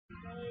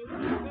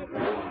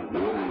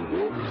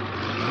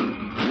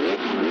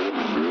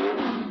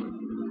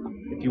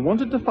If you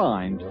wanted to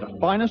find the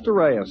finest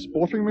array of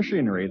sporting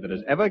machinery that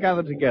has ever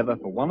gathered together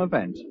for one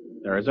event,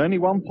 there is only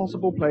one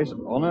possible place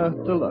on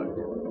earth to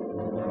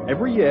look.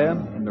 Every year,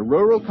 in the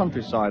rural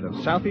countryside of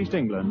southeast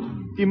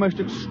England, the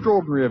most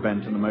extraordinary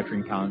event in the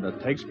motoring calendar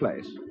takes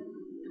place.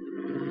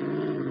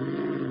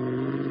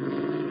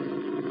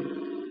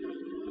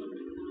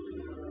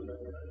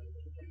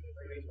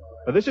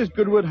 But this is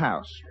Goodwood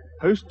House,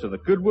 host to the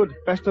Goodwood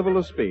Festival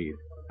of Speed,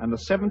 and the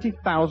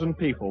 70,000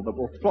 people that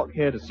will flock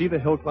here to see the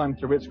hill climb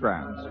through its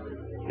grounds.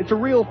 It's a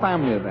real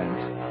family event,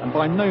 and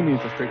by no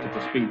means restricted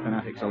to speed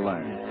fanatics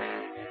alone.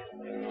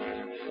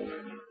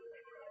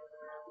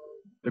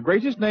 The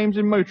greatest names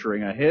in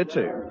motoring are here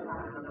too,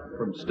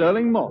 from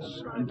Sterling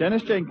Moss and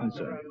Dennis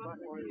Jenkinson,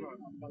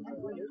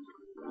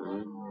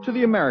 to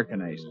the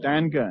American ace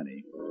Dan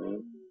Gurney,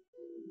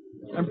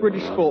 and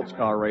British sports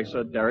car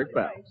racer Derek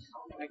Bell.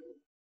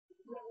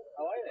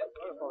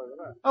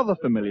 Other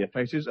familiar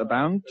faces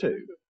abound too.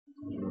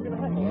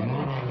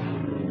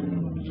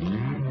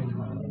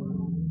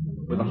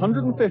 With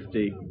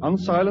 150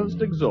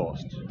 unsilenced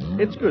exhaust,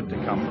 it's good to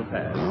come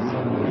prepared.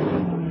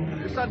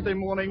 It's Saturday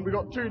morning. We've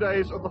got 2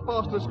 days of the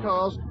fastest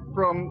cars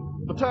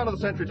from the turn of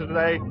the century to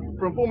today,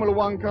 from Formula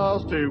One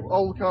cars to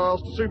old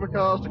cars to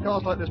supercars to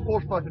cars like this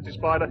Porsche 550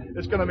 Spider.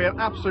 It's going to be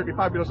an absolutely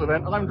fabulous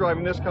event. I'm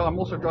driving this car. I'm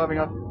also driving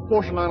a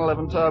Porsche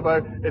 911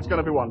 Turbo. It's going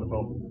to be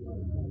wonderful.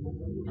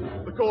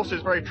 The course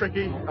is very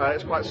tricky.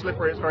 It's quite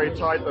slippery. It's very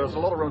tight. There's a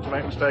lot of room to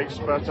make mistakes,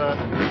 but it's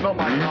not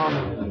my car,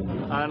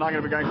 and I'm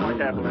going to be going quite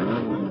carefully.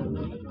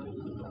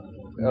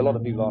 A lot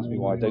of people ask me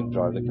why I don't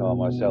drive the car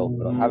myself,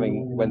 but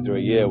having went through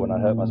a year when I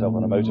hurt myself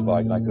on a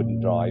motorbike and I couldn't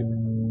drive,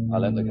 I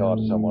lent the car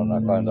to someone and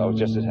I found I was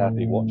just as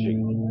happy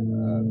watching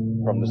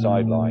from the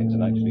sidelines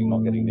and actually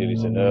not getting nearly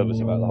so nervous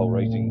about the whole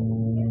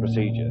racing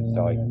procedure.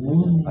 So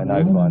I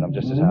now find I'm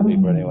just as happy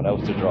for anyone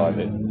else to drive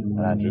it.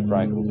 And Andrew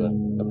Frankel's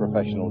a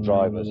professional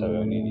driver, so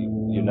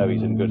you know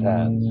he's in good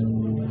hands.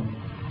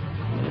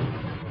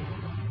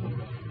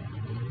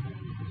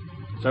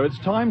 So it's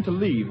time to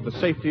leave the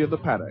safety of the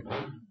paddock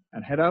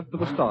and head out to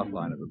the start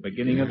line at the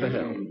beginning of the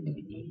hill.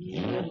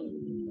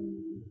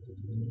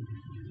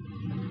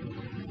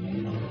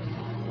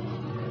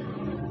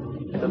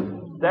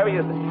 There he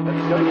is.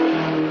 Let's go.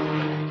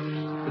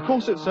 The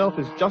course itself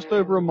is just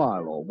over a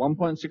mile, or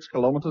 1.6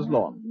 kilometres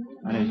long,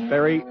 and is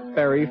very,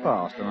 very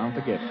fast and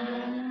unforgiving.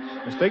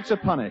 Mistakes are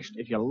punished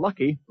if you're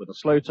lucky with a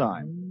slow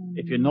time.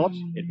 If you're not,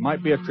 it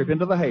might be a trip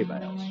into the hay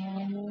bales.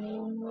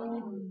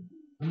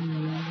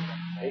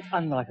 It's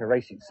unlike a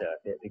racing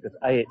circuit because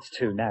A, it's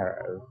too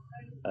narrow,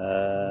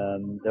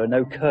 there are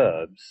no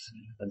curbs,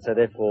 and so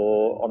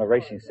therefore on a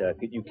racing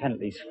circuit you can at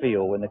least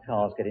feel when the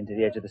cars get into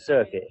the edge of the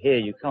circuit. Here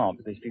you can't,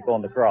 because if you go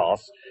on the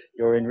grass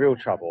you're in real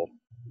trouble.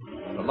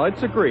 The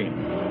lights are green.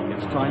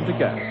 It's time to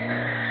go.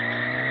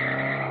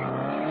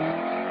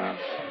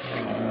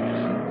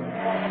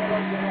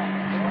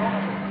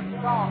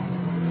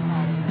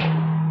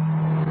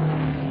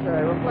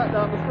 Okay, we're flat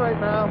down the straight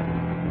now.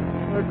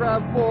 I'm going to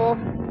grab four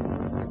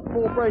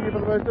braking for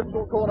the most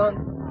difficult corner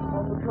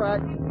on the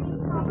track,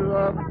 which is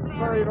a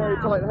very, very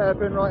tight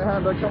hairpin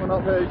right-hander coming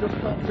up here. You just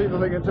can't see the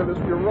thing until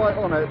you're right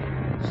on it.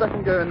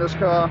 Second gear in this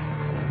car.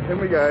 In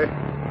we go.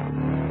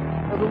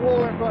 There's a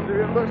wall in front of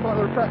you. It looks like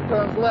the track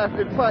turns left.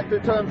 In fact,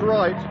 it turns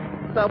right.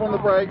 Stab on the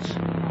brakes.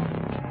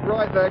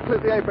 Right there.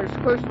 Clip the apex as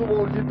close to the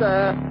wall as you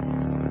dare.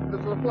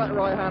 There's a flat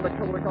right-hander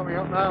corner coming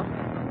up now.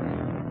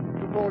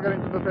 Before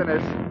getting to the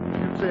finish,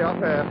 you can see up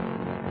here.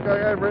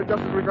 Going over it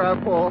just as we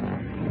grab fourth.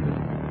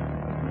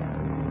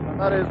 And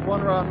that is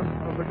one run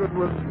of the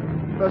Goodwood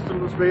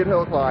Festival of Speed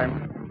hill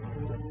climb.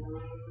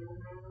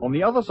 On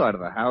the other side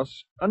of the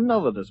house,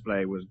 another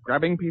display was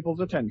grabbing people's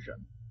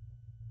attention.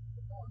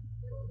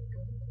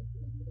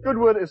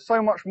 Goodwood is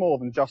so much more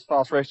than just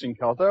fast racing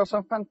cars. There are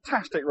some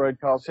fantastic road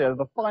cars here,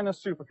 the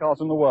finest supercars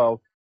in the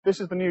world. This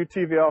is the new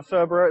TVR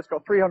Cerberus. It's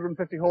got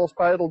 350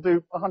 horsepower. It'll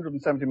do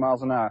 170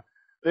 miles an hour.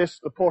 This,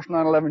 the Porsche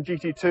 911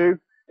 GT2,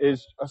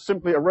 is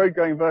simply a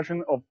road-going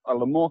version of a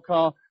Le Mans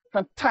car,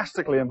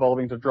 fantastically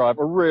involving to drive,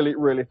 a really,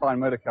 really fine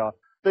motor car.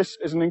 This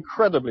is an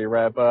incredibly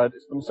rare bird.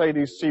 It's the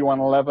Mercedes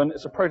C111.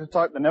 It's a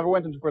prototype that never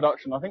went into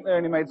production. I think they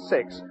only made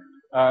 6,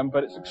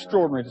 but it's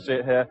extraordinary to see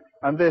it here.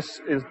 And this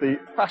is the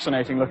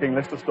fascinating-looking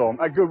Lister Storm.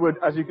 At Goodwood,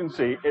 as you can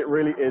see, it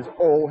really is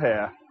all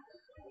here.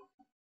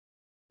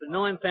 For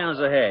 £9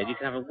 a head, you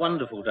can have a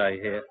wonderful day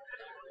here.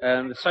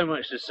 There's so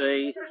much to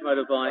see,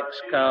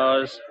 motorbikes,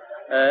 cars,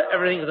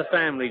 everything for the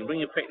family. Bring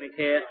your picnic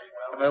here,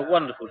 have a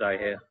wonderful day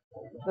here.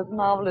 It was a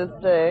marvellous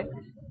day,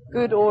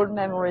 good old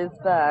memories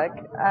back,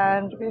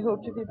 and we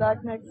hope to be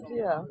back next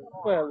year.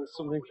 Well, there's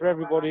something for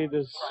everybody.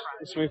 There's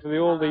something for the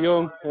old, the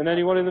young, and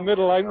anyone in the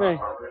middle like me.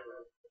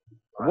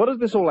 What does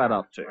this all add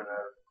up to?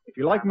 If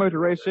you like motor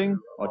racing,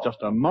 or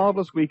just a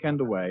marvellous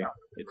weekend away,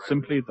 it's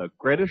simply the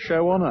greatest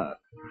show on earth.